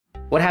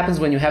What happens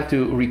when you have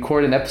to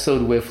record an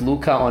episode with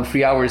Luca on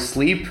 3 hours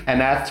sleep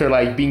and after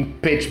like being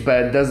pitched by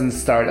a dozen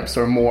startups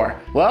or more?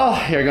 Well,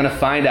 you're gonna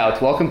find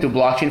out. Welcome to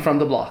Blockchain from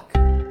the Block.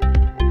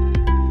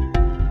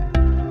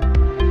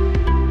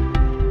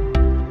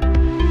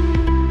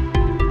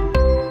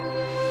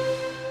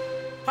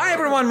 Hi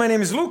everyone, my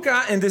name is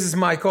Luca and this is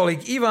my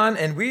colleague Ivan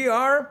and we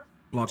are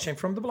Blockchain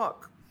from the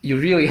Block. You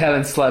really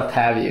haven't slept,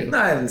 have you? No,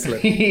 I haven't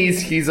slept.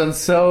 He's on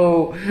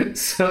so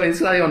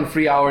it's like on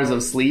 3 hours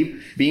of sleep,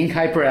 being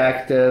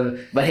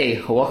hyperactive. But hey,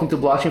 welcome to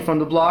Blockchain from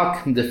the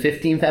Block, the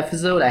 15th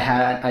episode.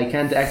 I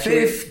can't actually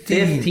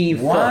 15th.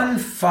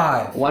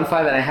 1-5,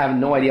 and I have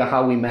no idea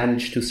how we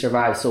managed to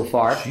survive so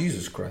far.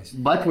 Jesus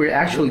Christ. But we're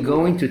actually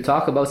going to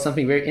talk about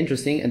something very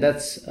interesting, and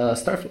that's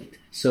Starfleet.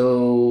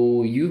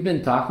 So you've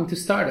been talking to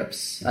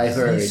startups, I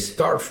heard.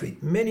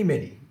 Starfleet,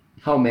 many.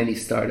 How many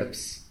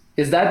startups?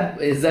 Is that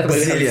what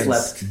you have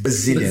slept?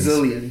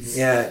 Bazillions.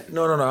 Yeah,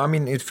 no. I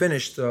mean, it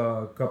finished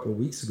a couple of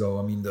weeks ago.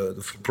 I mean, the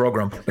full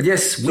program. But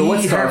yes, so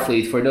what's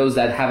Starfleet for those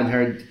that haven't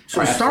heard?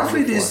 So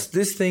Starfleet is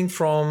this thing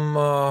from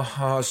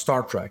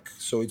Star Trek.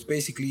 So it's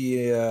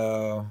basically,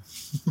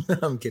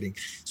 I'm kidding.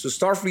 So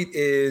Starfleet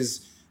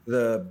is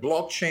the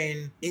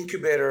blockchain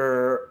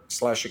incubator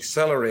 /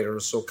 accelerator,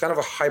 so kind of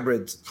a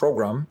hybrid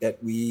program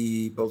that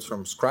we built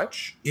from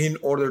scratch in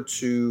order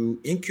to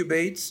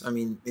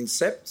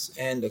incept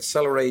and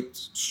accelerate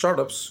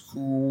startups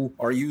who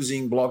are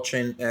using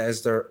blockchain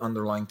as their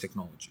underlying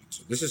technology.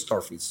 So this is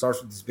Starfleet.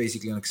 Starfleet is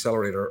basically an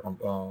accelerator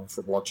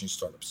for blockchain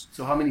startups.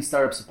 So how many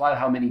startups applied?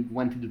 How many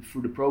went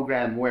through the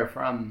program? Where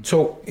from?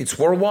 So it's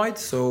worldwide.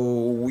 So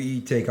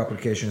we take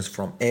applications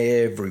from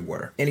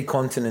everywhere, any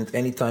continent,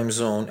 any time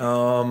zone.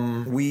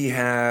 We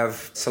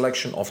have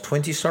selection of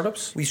 20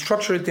 startups. We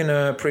structure it in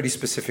a pretty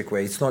specific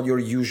way. It's not your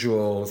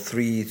usual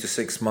 3 to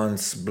 6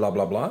 months, blah,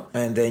 blah, blah.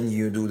 And then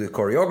you do the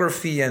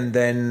choreography and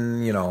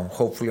then,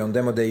 hopefully on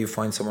demo day, you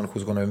find someone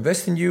who's going to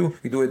invest in you.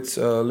 We do it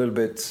a little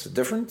bit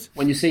different.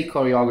 When you say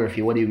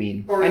choreography, what do you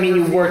mean? I mean,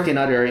 you worked in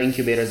other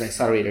incubators and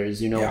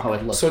accelerators. You know how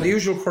it looks. So the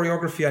usual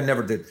choreography, I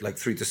never did like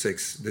 3 to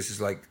 6. This is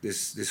like,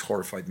 this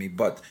horrified me.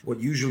 But what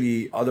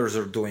usually others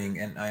are doing,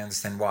 and I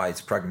understand why,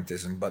 it's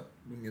pragmatism, but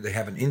they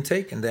have an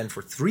intake, and then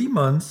for 3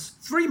 months,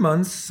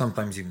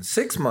 sometimes even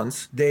 6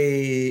 months,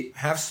 they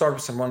have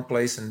startups in one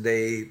place, and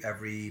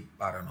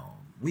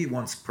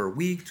once per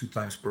week, 2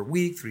 times per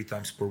week, 3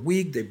 times per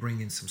week, they bring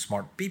in some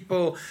smart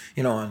people,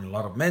 and a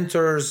lot of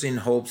mentors in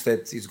hopes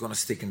that it's going to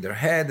stick in their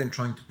head and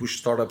trying to push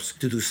startups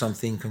to do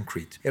something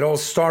concrete. It all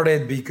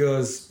started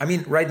because,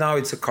 right now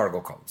it's a cargo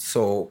cult.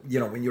 So,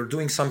 when you're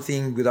doing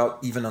something without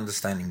even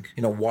understanding,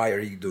 why are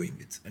you doing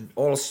it? And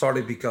all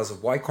started because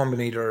of Y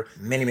Combinator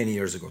many, many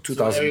years ago,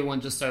 2000. So everyone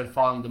just started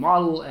following the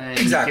model and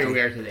Exactly. Here we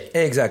are today.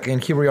 Exactly,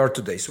 and here we are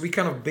today. So we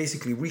kind of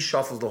basically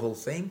reshuffled the whole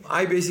thing.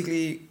 I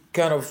basically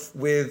kind of,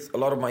 with a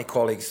lot of my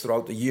colleagues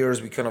throughout the years,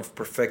 we kind of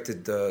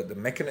perfected the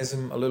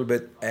mechanism a little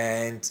bit.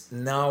 And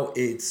now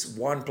it's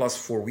 1 plus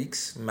 4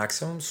 weeks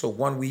maximum. So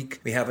 1 week,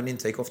 we have an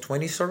intake of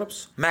 20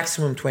 startups,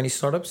 maximum 20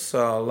 startups.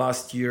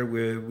 Last year,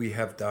 we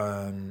have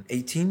done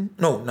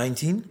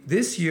 19.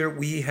 This year,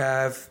 we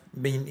have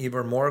been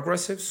even more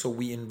aggressive. So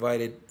we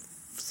invited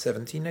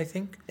 17, I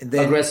think. And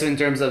then, aggressive in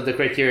terms of the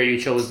criteria you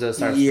chose the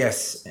startups.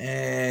 Yes.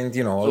 And,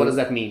 So what does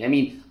that mean? I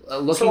mean,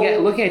 looking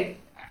at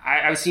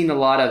I've seen a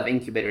lot of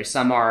incubators.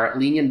 Some are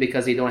lenient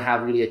because they don't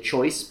have really a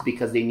choice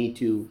because they need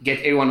to get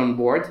everyone on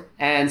board.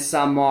 And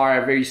some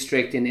are very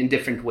strict in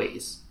different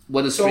ways.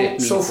 What does strict mean?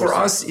 So for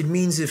us, it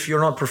means if you're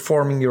not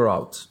performing, you're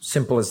out.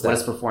 Simple as that. What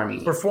does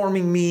performing?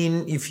 Performing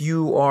mean if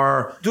you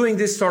are doing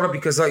this startup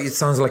because it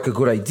sounds like a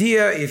good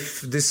idea.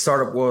 If this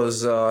startup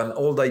was an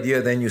old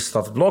idea, then you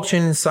stuffed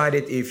blockchain inside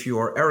it. If you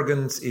are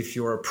arrogant, if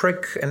you're a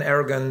prick and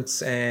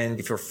arrogant, and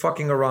if you're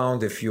fucking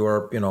around, if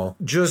you're,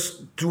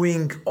 just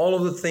doing all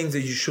of the things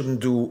that you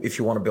shouldn't do if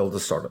you want to build a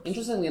startup.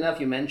 Interestingly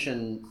enough, you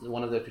mentioned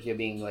one of the criteria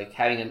being like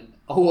having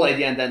a whole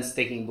idea and then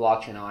sticking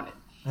blockchain on it.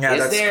 Yeah,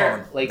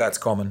 that's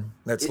common.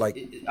 That's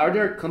are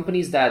there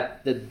companies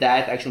that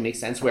actually makes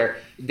sense where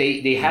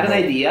they had an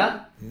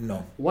idea?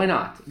 No. Why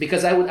not?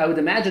 Because I would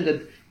imagine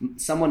that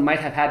someone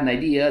might have had an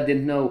idea,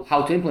 didn't know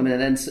how to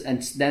implement it,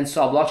 and then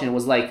saw blockchain and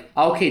was like,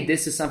 okay,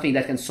 this is something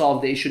that can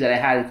solve the issue that I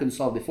had and couldn't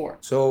solve before.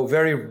 So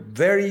very,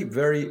 very,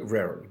 very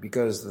rarely,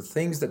 because the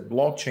things that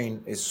blockchain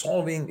is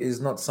solving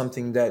is not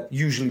something that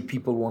usually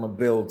people want to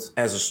build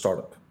as a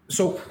startup.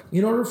 So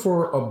in order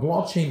for a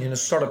blockchain in a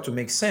startup to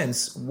make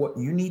sense, what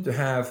you need to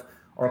have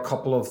are a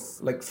couple of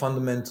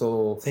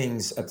fundamental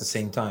things at the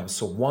same time.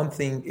 So one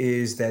thing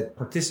is that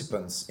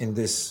participants in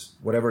this,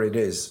 whatever it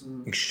is,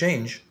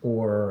 exchange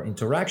or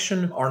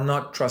interaction are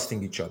not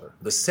trusting each other.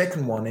 The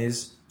second one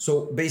is,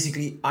 so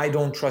basically, I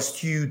don't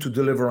trust you to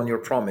deliver on your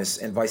promise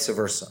and vice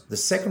versa. The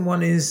second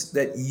one is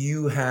that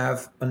you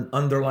have an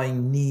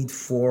underlying need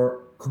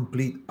for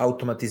complete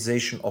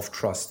automatization of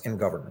trust and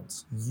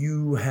governance.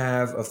 You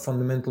have a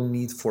fundamental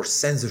need for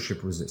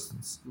censorship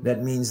resistance.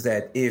 That means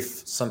that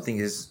if something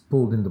is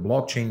pulled in the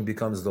blockchain, it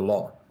becomes the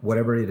law,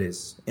 whatever it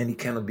is, and it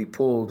cannot be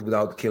pulled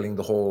without killing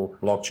the whole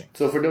blockchain.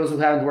 So for those who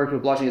haven't worked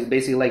with blockchain, it's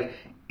basically like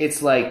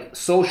it's like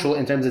social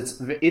in terms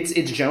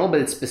it's general, but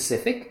it's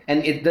specific,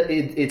 and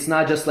it's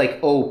not just like,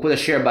 oh, put a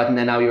share button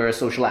and now you're a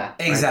social ad.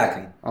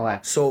 Exactly. Right? Okay.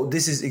 So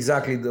this is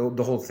exactly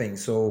the whole thing.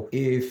 So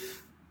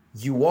if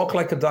you walk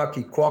like a duck,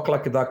 you quack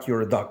like a duck,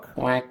 you're a duck.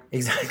 Quack.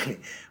 Exactly.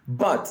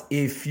 But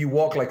if you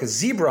walk like a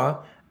zebra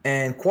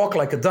and quack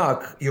like a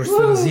duck, you're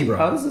still a zebra.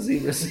 How does a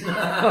zebra sound?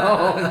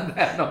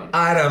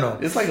 I don't know.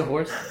 It's like a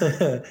horse.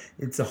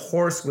 It's a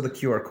horse with a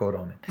QR code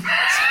on it.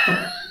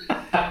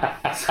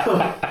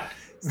 So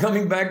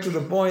coming back to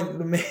the point,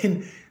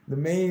 the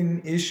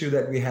main issue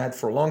that we had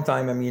for a long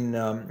time, I mean,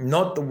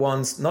 not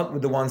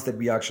with the ones that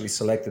we actually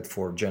selected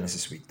for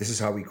Genesis Week. This is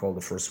how we call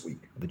the first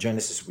week, the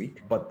Genesis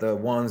Week, but the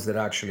ones that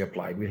actually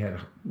applied. We had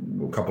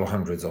a couple of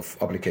hundreds of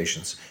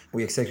applications.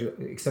 We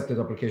accepted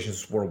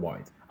applications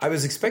worldwide. I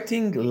was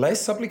expecting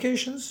less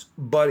applications,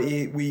 but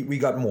we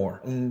got more.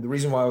 And the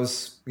reason why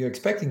we were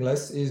expecting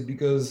less is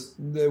because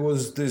there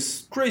was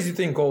this crazy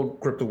thing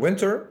called crypto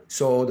winter.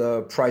 So the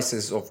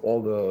prices of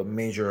all the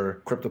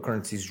major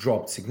cryptocurrencies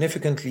dropped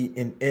significantly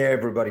and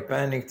everybody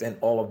panicked and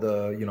all of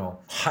the,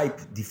 hype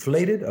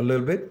deflated a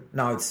little bit.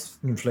 Now it's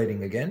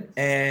inflating again.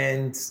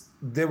 And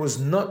there was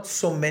not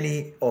so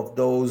many of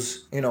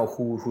those,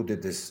 who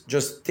did this.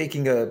 Just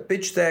taking a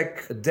pitch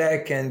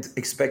deck, and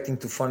expecting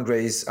to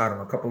fundraise, I don't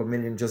know, a couple of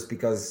million just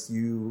because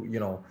you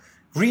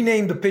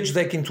rename the pitch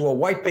deck into a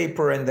white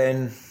paper and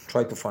then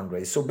try to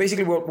fundraise. So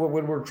basically what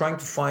we're trying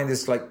to find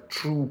is like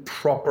true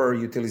proper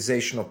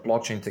utilization of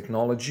blockchain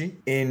technology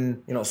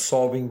in,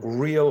 solving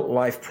real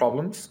life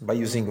problems by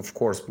using, of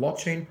course,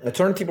 blockchain,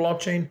 Eternity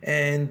blockchain.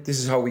 And this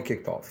is how we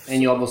kicked off.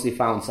 And you obviously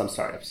found some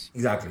startups.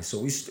 Exactly.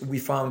 So we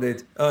found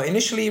it.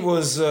 Initially it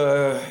was,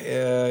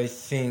 I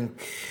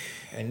think...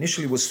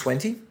 Initially it was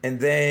 20, and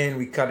then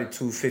we cut it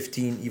to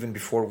 15 even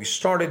before we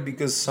started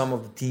because some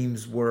of the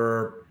teams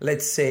were,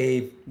 let's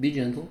say... Be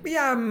gentle.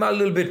 Yeah, a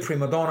little bit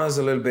prima donnas,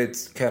 a little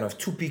bit kind of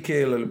too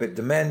picky, a little bit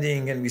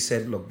demanding, and we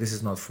said, look, this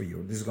is not for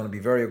you. This is going to be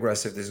very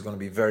aggressive. This is going to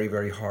be very,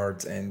 very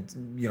hard, and,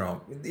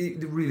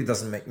 it really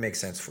doesn't make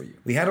sense for you.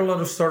 We had a lot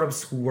of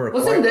startups who were...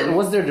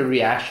 Was there the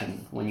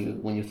reaction when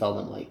you tell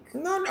them like...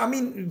 No, I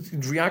mean,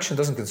 reaction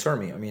doesn't concern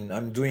me. I mean,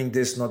 I'm doing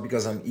this not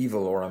because I'm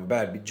evil or I'm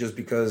bad, but just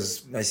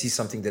because I see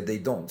something that they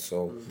don't.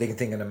 So they can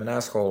think I'm an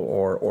asshole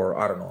or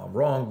I don't know, I'm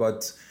wrong,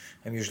 but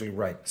I'm usually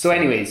right. So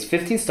anyways,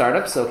 15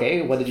 startups,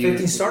 okay. What did you...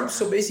 15 startups,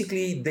 so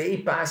basically they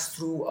passed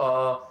through...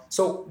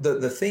 So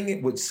the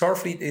thing with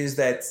Starfleet is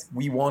that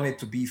we want it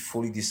to be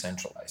fully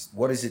decentralized.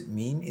 What does it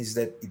mean? Is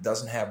that it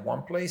doesn't have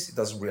one place. It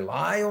doesn't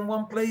rely on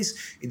one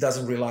place. It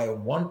doesn't rely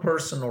on one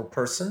person or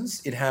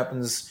persons. It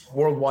happens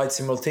worldwide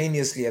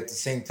simultaneously at the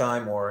same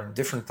time or in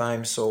different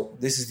times. So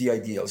this is the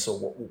ideal. So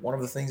one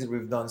of the things that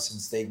we've done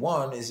since day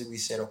one is that we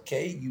said,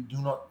 okay, you do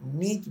not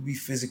need to be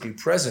physically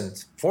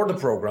present for the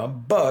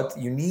program, but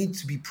you need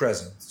to be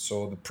present.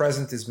 So the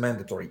present is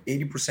mandatory.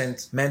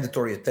 80%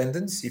 mandatory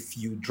attendance. If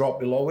you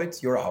drop below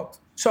it, you're out.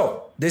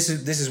 So this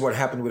is what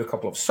happened with a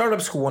couple of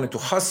startups who wanted to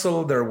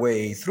hustle their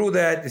way through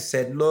that. They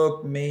said,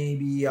 look,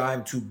 maybe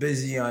I'm too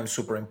busy. I'm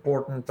super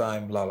important.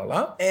 I'm la, la,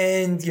 la.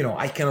 And,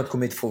 I cannot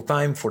commit full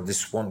time for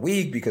this 1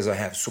 week because I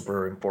have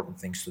super important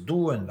things to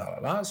do and la, la,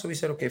 la. So we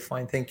said, okay,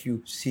 fine. Thank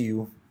you. See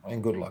you.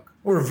 And good luck.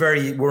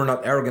 We're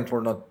not arrogant.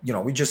 We're not,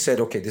 we just said,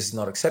 okay, this is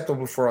not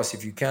acceptable for us.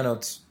 If you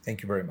cannot,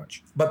 thank you very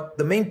much. But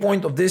the main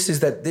point of this is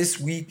that this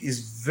week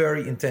is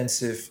very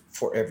intensive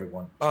for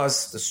everyone,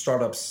 us, the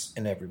startups,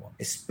 and everyone,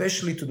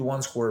 especially to the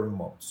ones who are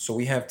remote. So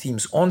we have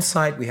teams on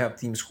site. We have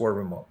teams who are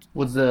remote.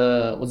 What's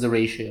the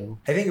ratio?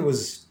 I think it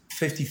was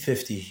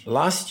 50-50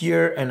 last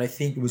year. And I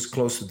think it was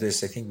close to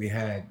this. I think we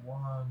had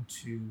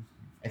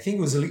I think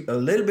it was a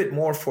little bit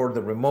more for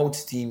the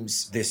remote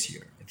teams this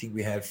year. I think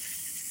we had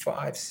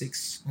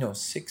six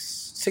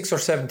or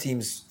seven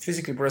teams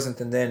physically present,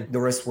 and then the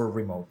rest were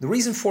remote. The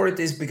reason for it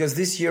is because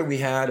this year we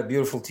had a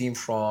beautiful team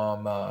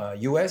from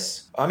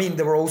US. I mean,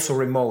 they were also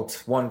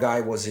remote. One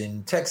guy was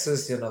in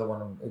Texas, the other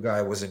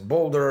guy was in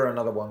Boulder,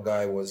 another one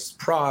guy was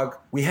Prague.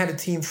 We had a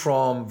team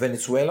from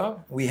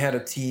Venezuela. We had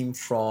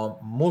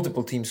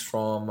multiple teams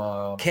from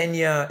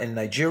Kenya and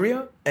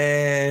Nigeria,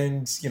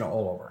 and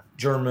all over.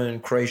 German,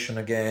 Croatian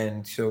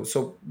again.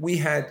 So we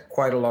had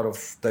quite a lot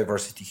of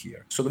diversity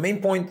here. So the main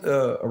point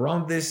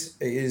around this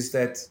is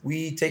that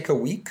we take a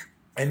week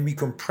and we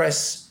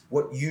compress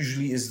what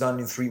usually is done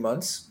in 3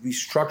 months. We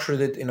structured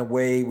it in a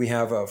way, we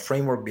have a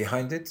framework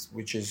behind it,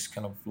 which is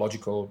kind of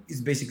logical. It's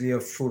basically a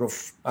fruit of,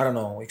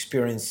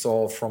 experience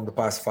all from the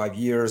past 5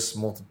 years,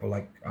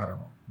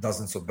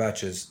 dozens of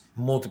batches,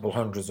 multiple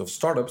hundreds of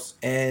startups.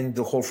 And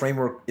the whole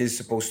framework is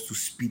supposed to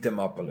speed them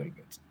up a little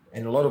bit.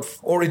 And a lot of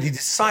already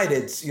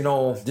decided,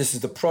 this is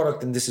the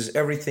product and this is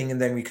everything, and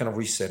then we kind of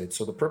reset it.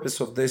 So the purpose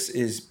of this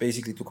is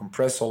basically to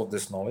compress all of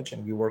this knowledge,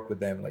 and we work with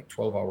them like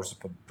 12 hours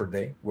per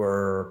day.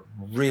 We're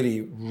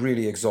really,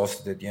 really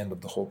exhausted at the end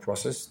of the whole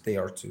process. They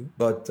are too.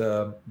 But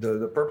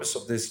the purpose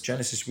of this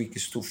Genesis Week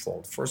is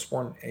twofold. First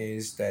one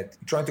is that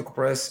we're trying to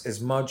compress as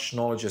much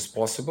knowledge as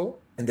possible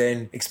and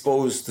then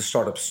expose the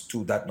startups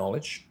to that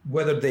knowledge,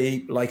 whether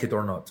they like it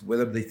or not,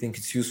 whether they think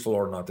it's useful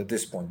or not at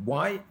this point.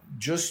 Why?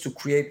 Just to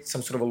create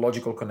some sort of a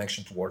logical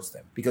connection towards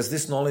them, because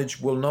this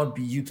knowledge will not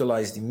be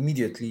utilized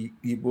immediately.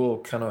 It will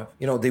kind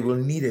of, they will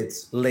need it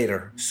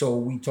later. So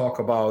we talk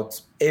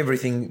about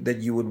everything that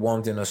you would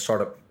want in a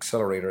startup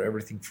accelerator,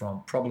 everything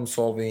from problem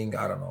solving,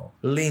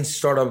 lean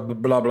startup,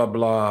 blah, blah,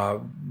 blah,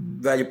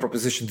 value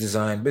proposition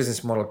design,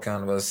 business model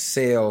canvas,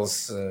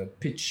 sales,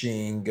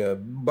 pitching,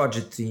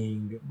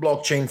 budgeting,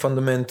 blockchain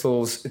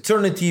fundamentals,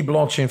 eternity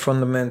blockchain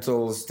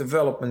fundamentals,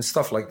 development,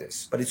 stuff like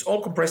this. But it's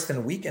all compressed in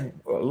a week, and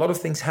a lot of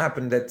things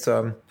happen that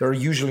they're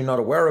usually not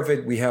aware of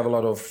it. We have a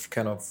lot of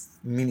kind of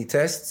mini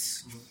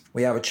tests.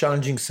 We have a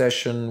challenging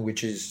session,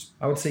 which is,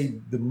 I would say,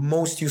 the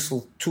most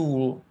useful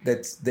tool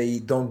that they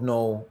don't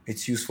know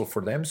it's useful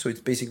for them. So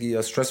it's basically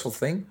a stressful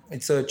thing.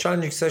 It's a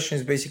challenging session.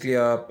 It's basically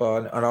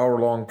an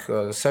hour-long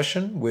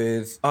session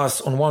with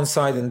us on one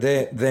side and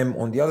them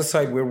on the other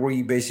side, where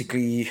we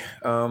basically...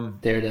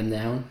 tear them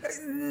down?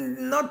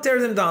 Not tear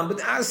them down, but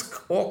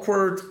ask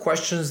awkward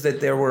questions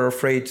that they were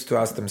afraid to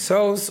ask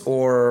themselves,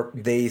 or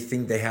they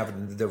think they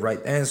have the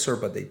right answer,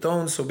 but they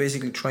don't. So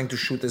basically trying to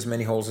shoot as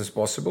many holes as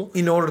possible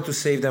in order to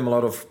save them a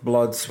lot of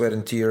blood, sweat,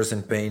 and tears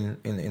and pain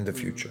in the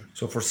future.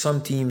 So for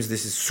some teams,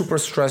 this is super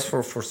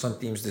stressful. For some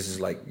teams, this is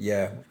like,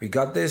 yeah, we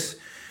got this.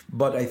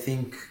 But I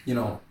think,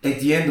 at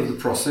the end of the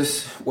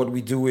process, what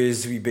we do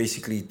is we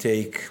basically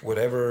take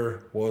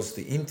whatever was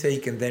the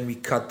intake and then we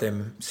cut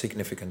them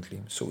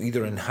significantly. So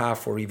either in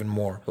half or even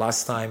more.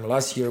 Last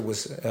year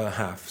was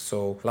half.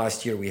 So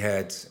last year we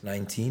had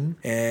 19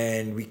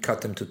 and we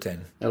cut them to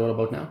 10. And what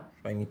about now?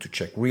 I need to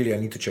check. Really, I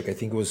need to check. I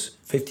think it was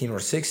 15 or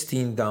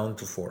 16 down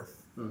to 4.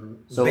 Mm-hmm.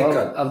 So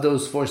of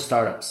those 4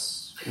 startups,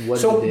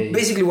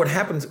 basically what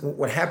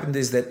happened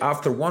is that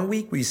after 1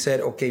 week we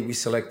said, okay, we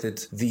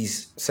selected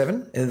these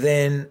 7, and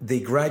then they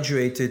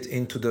graduated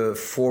into the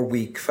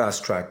 4-week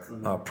fast track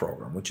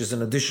program, which is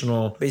an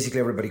additional, basically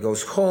everybody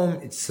goes home,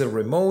 it's still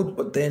remote,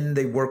 but then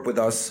they work with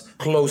us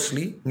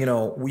closely.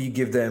 We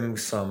give them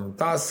some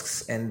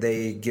tasks and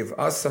they give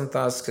us some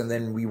tasks, and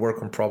then we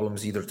work on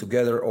problems either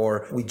together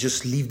or we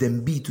just leave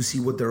them be to see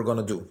what they're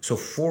going to do. So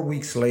 4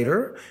 weeks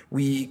later,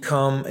 we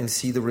come and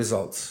see the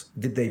results.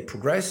 Did they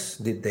progress?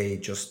 Did they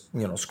just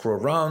screw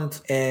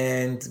around?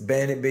 And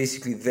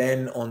basically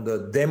then on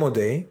the demo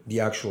day, the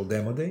actual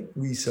demo day,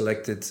 we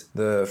selected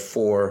the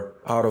 4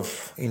 out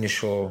of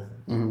initial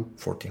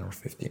 14 or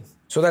 15.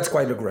 So that's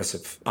quite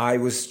aggressive. I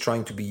was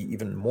trying to be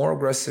even more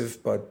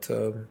aggressive, but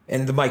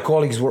and my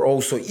colleagues were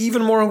also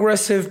even more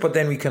aggressive, but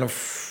then we kind of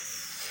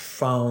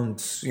found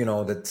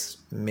that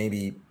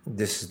maybe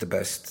this is the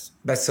best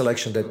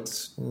selection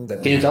that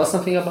Can you tell us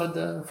something about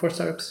the 4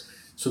 startups?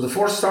 So the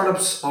 4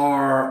 startups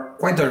are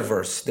quite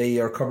diverse. They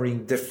are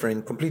covering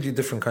completely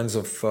different kinds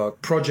of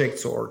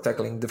projects or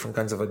tackling different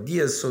kinds of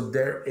ideas. So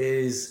there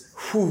is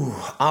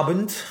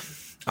Abend.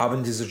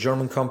 Abend is a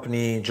German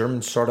company,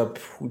 German startup.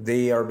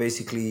 They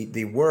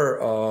were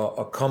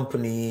a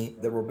company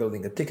that were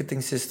building a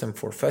ticketing system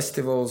for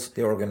festivals.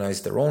 They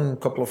organized their own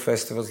couple of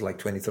festivals,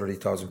 like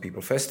 30,000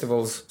 people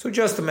festivals. So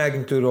just the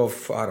magnitude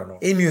of,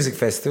 a music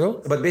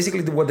festival. But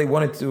basically what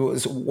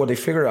they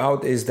figured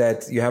out is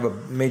that you have a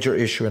major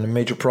issue and a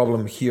major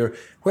problem here.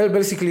 Well,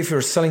 basically, if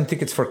you're selling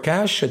tickets for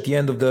cash, at the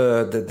end of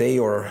the day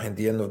or at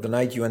the end of the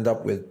night, you end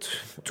up with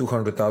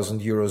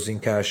 200,000 euros in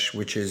cash,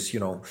 which is,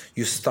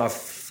 you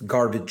stuff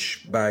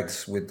garbage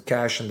bags with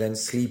cash and then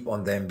sleep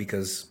on them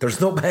because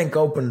there's no bank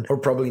open or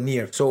probably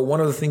near. So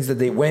one of the things that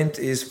they went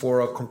is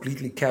for a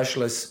completely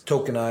cashless,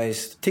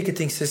 tokenized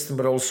ticketing system,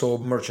 but also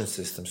merchant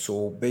system.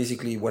 So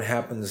basically what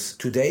happens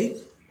today,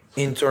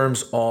 in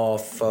terms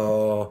of,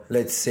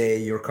 let's say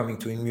you're coming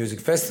to a music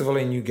festival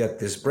and you get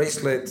this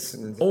bracelet,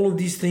 and all of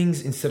these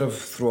things instead of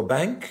through a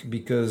bank,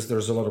 because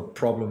there's a lot of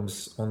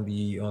problems on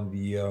the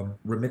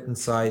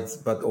remittance side,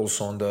 but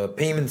also on the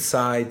payment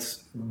side,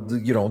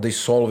 they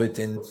solve it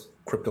in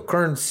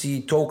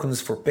cryptocurrency,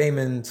 tokens for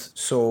payment.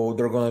 So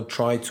they're going to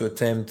try to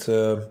attempt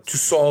to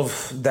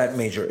solve that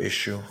major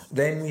issue.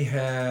 Then we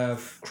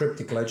have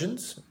Cryptic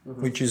Legends,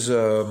 which is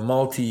a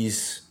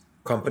Maltese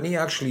company,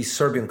 actually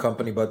Serbian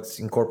company, but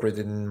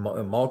incorporated in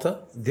Malta.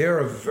 They're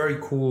a very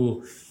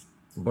cool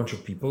bunch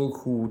of people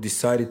who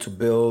decided to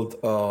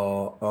build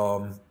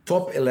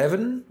top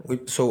 11,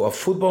 so a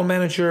football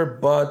manager,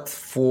 but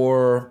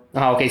for...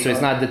 okay, so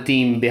it's not the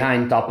team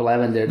behind top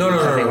 11. They're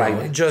something like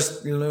that.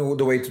 Just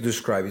the way to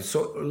describe it.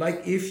 So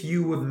like if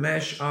you would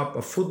mash up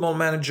a football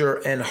manager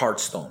and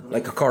Hearthstone,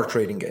 like a card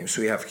trading game.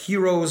 So you have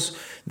heroes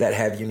that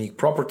have unique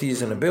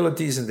properties and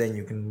abilities, and then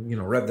you can,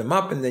 rev them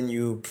up, and then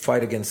you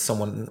fight against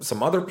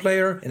some other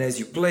player. And as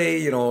you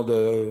play,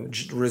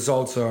 the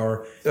results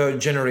are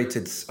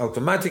generated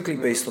automatically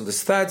based on the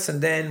stats.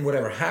 And then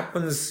whatever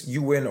happens,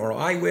 you win or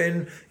I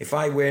win. If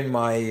I win,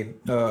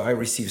 I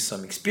receive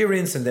some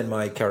experience, and then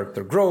my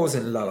character grows,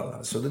 and la la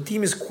la. So the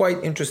team is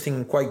quite interesting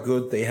and quite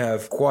good. They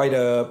have quite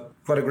a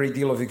quite a great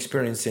deal of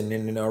experience in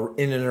and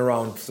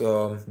around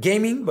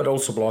gaming, but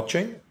also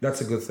blockchain.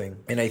 That's a good thing.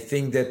 And I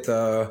think that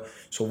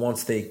so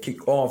once they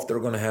kick off, they're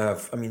going to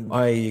have, I mean,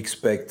 I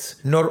expect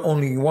not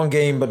only one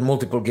game, but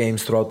multiple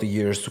games throughout the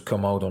years to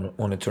come out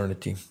on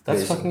Eternity.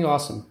 That's fucking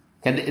awesome.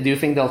 And do you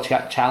think they'll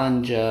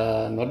challenge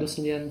Nordus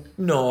in the end?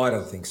 No, I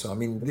don't think so. I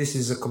mean, this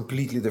is a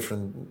completely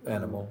different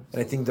animal. And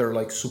I think they're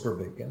like super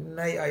big. And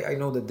I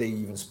know that they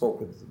even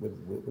spoke with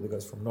the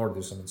guys from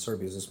Nordus. I mean,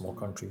 Serbia is a small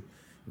country.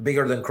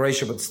 Bigger than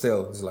Croatia, but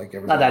still, it's like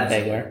not that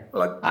bigger.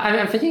 Like,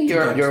 I'm thinking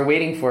you're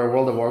waiting for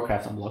World of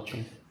Warcraft on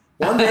blockchain.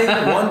 One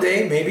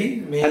day, maybe.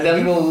 And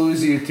then we'll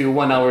lose you to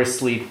 1 hour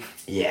sleep.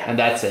 Yeah. And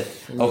that's it.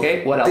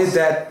 Okay, what else? Did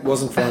that,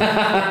 wasn't fun.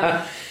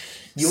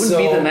 You wouldn't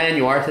be the man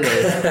you are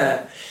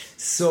today.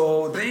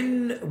 So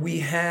then we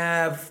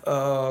have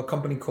a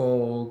company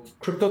called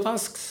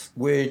CryptoTasks,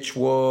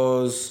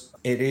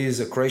 it is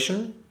a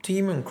Croatian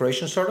team and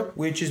Croatian startup,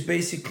 which is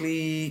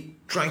basically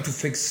trying to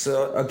fix,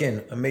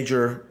 again, a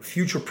major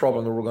future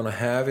problem that we're going to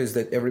have is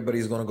that everybody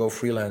is going to go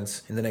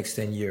freelance in the next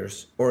 10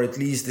 years. Or at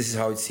least this is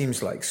how it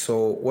seems like.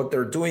 So what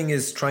they're doing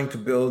is trying to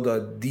build a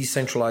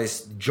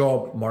decentralized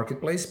job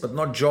marketplace, but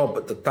not job,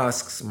 but the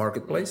tasks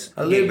marketplace.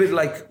 A little bit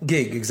like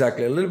gig,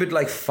 exactly. A little bit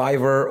like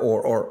Fiverr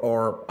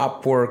or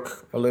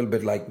Upwork, a little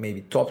bit like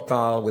maybe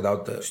TopTal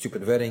without the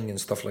stupid vetting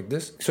and stuff like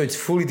this. So it's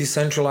fully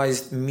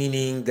decentralized,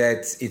 meaning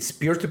that it's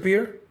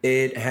peer-to-peer.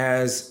 It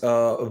has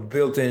a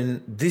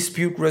built-in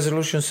dispute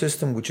resolution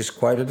system, which is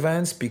quite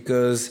advanced,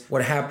 because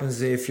what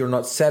happens if you're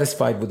not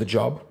satisfied with the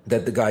job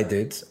that the guy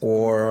did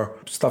or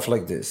stuff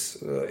like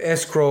this?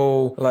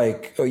 Escrow,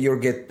 like you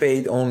get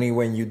paid only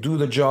when you do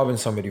the job and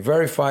somebody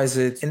verifies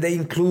it. And they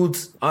include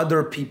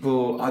other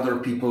people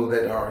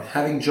that are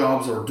having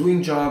jobs or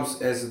doing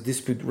jobs as a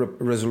dispute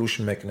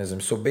resolution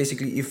mechanism. So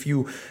basically, if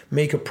you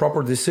make a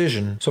proper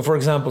decision, so for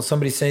example,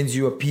 somebody sends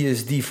you a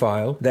PSD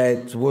file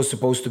that was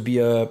supposed to be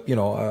a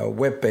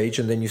web page,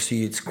 and then you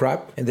see it's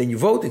crap, and then you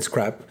vote it's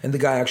crap, and the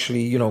guy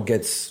actually,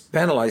 gets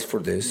penalized for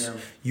this. Yeah.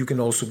 You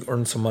can also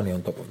earn some money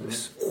on top of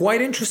this.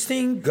 Quite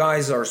interesting.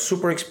 Guys are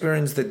super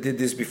experienced that did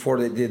this before.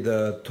 They did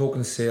the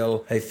token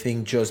sale, I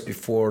think, just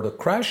before the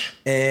crash,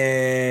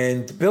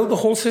 and built the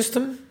whole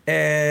system.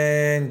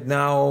 And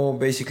now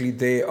basically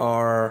they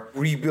are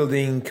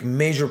rebuilding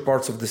major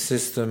parts of the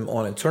system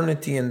on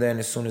Eternity, and then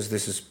as soon as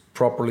this is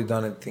properly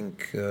done, I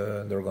think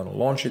they're going to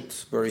launch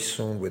it very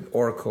soon with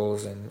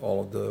oracles and all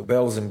of the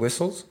bells and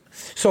whistles.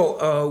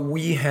 So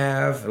we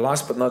have,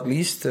 last but not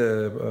least,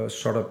 a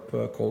startup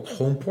called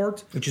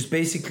Homeport, which is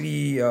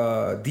basically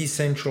a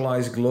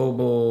decentralized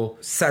global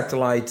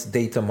satellite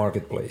data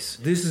marketplace.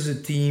 This is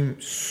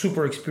a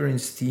super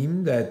experienced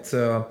team that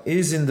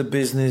is in the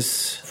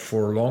business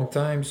for a long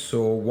time.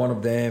 So one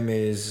of them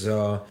is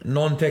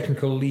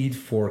non-technical lead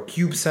for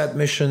CubeSat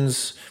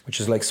missions, which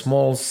is like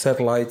small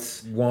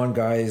satellites. One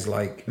guy is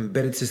like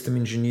embedded system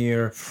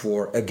engineer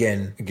for,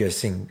 again,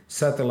 guessing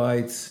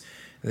satellites.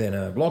 Then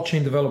a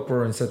blockchain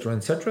developer, etc.,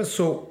 etc.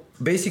 So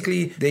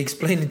basically, they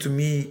explained it to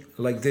me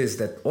like this,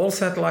 that all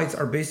satellites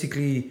are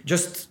basically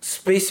just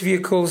space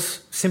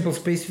vehicles, simple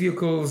space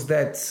vehicles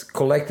that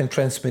collect and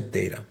transmit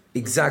data.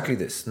 Exactly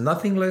this.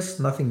 Nothing less,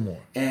 nothing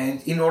more.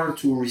 And in order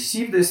to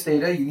receive this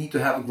data, you need to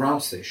have a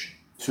ground station.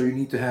 So you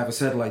need to have a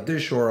satellite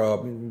dish or a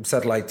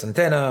satellite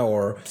antenna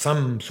or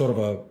some sort of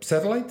a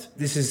satellite.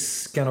 This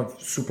is kind of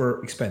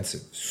super expensive.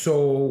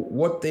 So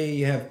what they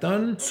have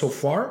done so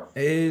far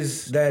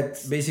is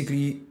that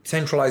basically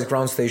centralized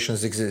ground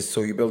stations exist.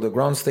 So you build a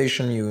ground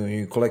station,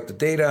 you collect the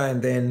data,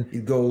 and then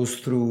it goes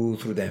through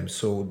them.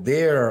 So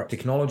their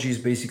technology is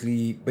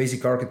basically,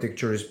 basic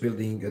architecture is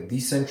building a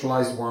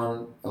decentralized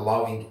one,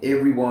 allowing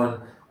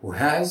everyone who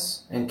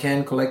has and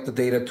can collect the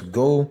data to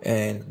go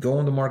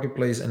on the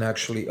marketplace and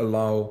actually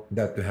allow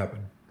that to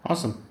happen.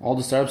 Awesome. All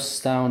the startups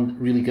sound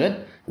really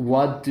good.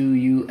 What do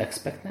you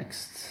expect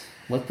next?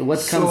 What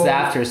comes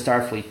after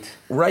Starfleet?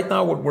 Right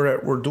now, what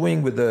we're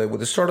doing with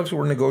the startups,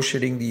 we're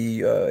negotiating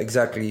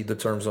exactly the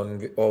terms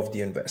of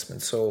the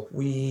investment. So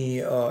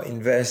we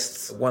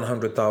invest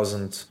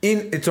 100,000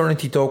 in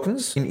Eternity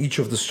tokens in each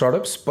of the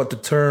startups, but the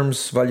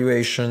terms,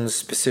 valuations,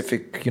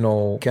 specific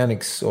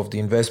mechanics of the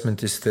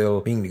investment is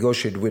still being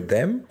negotiated with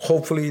them.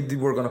 Hopefully,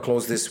 we're going to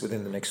close this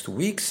within the next 2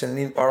 weeks, and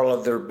in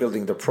parallel, they're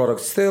building the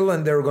product still,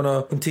 and they're going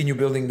to continue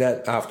building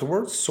that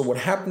afterwards. So what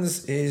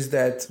happens is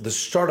that the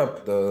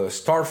startup, the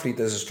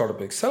Starfleet as a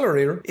startup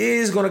accelerator,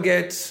 is going to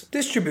get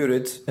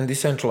distributed and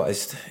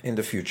decentralized in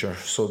the future.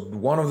 So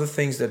one of the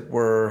things that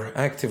we're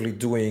actively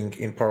doing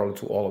in parallel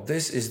to all of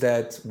this is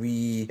that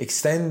we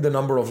extend the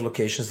number of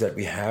locations that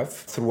we have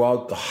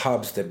throughout the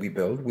hubs that we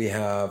build. We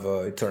have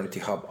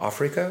Eternity Hub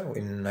Africa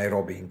in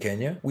Nairobi in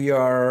Kenya. We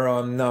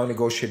are now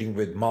negotiating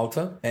with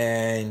Malta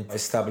and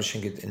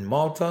establishing it in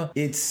Malta.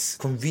 It's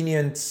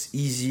convenient,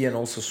 easy, and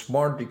also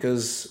smart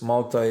because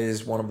Malta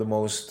is one of the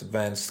most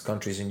advanced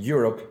countries in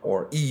Europe,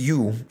 or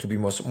EU to be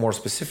more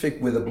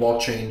specific, with a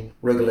blockchain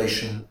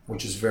regulation,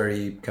 which is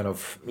very kind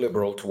of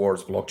liberal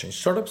towards blockchain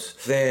startups.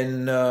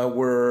 Then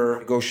we're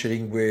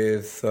negotiating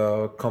with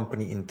a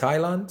company in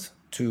Thailand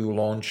to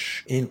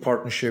launch in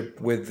partnership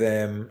with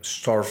them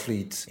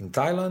Starfleet in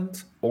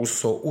Thailand,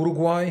 also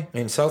Uruguay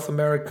in South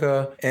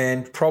America,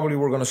 and probably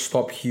we're going to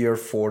stop here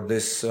for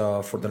this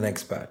for the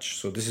next batch.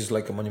 So this is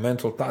like a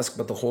monumental task,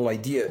 but the whole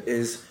idea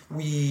is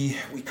we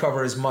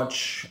cover as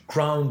much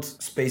ground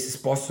space as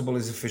possible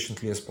as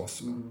efficiently as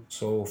possible.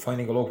 So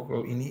finding a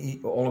local in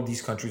all of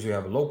these countries, we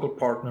have a local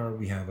partner,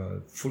 we have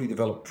a fully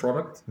developed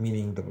product,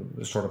 meaning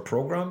the startup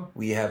program.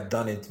 We have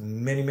done it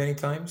many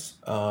times.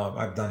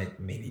 I've done it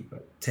maybe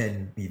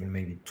 10, even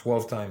maybe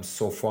 12 times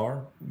so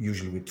far,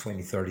 usually with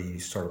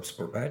 20-30 startups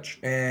per batch.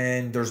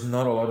 And there's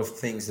not a lot of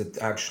things that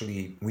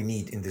actually we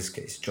need in this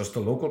case. Just a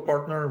local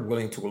partner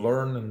willing to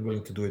learn and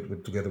willing to do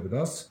it together with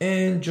us.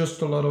 And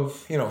just a lot of,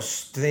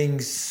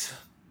 things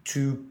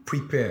to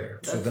prepare.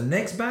 So the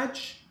next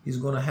batch is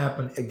going to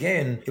happen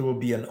again. It will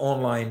be an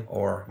online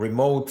or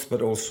remote,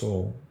 but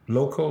also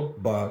local,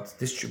 but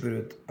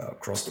distributed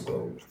across the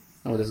globe.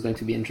 Oh, this is going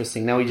to be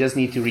interesting. Now we just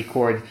need to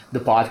record the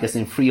podcast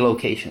in 3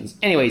 locations.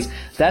 Anyways,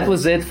 that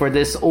was it for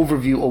this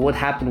overview of what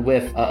happened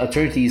with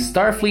Eternity's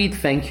Starfleet.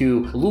 Thank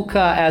you,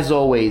 Luca. As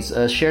always,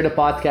 share the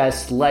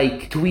podcast,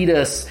 tweet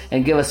us,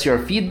 and give us your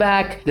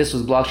feedback. This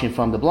was Blockchain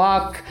from the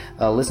Block.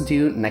 Listen to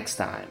you next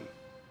time.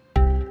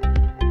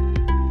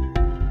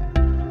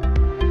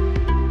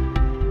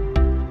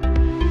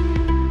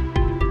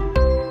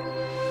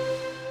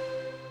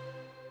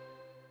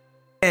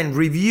 And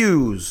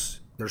reviews.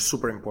 They're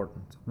super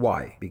important.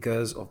 Why?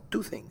 Because of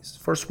 2 things.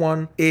 First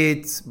one,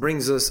 it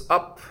brings us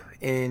up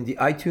in the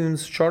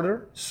iTunes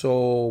charter,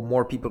 so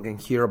more people can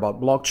hear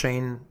about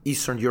blockchain,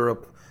 Eastern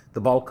Europe,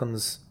 the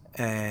Balkans,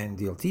 and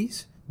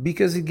DLTs.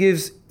 Because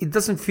it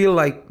doesn't feel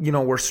like,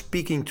 we're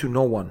speaking to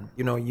no one.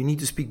 You need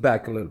to speak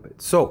back a little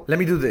bit. So let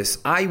me do this.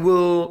 I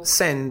will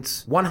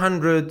send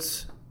 100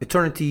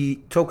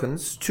 Eternity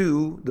tokens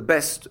to the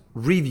best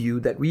review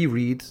that we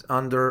read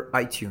under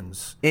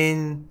iTunes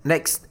in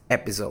next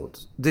episode.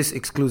 This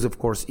excludes, of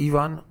course,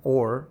 Ivan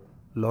or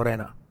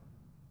Lorena.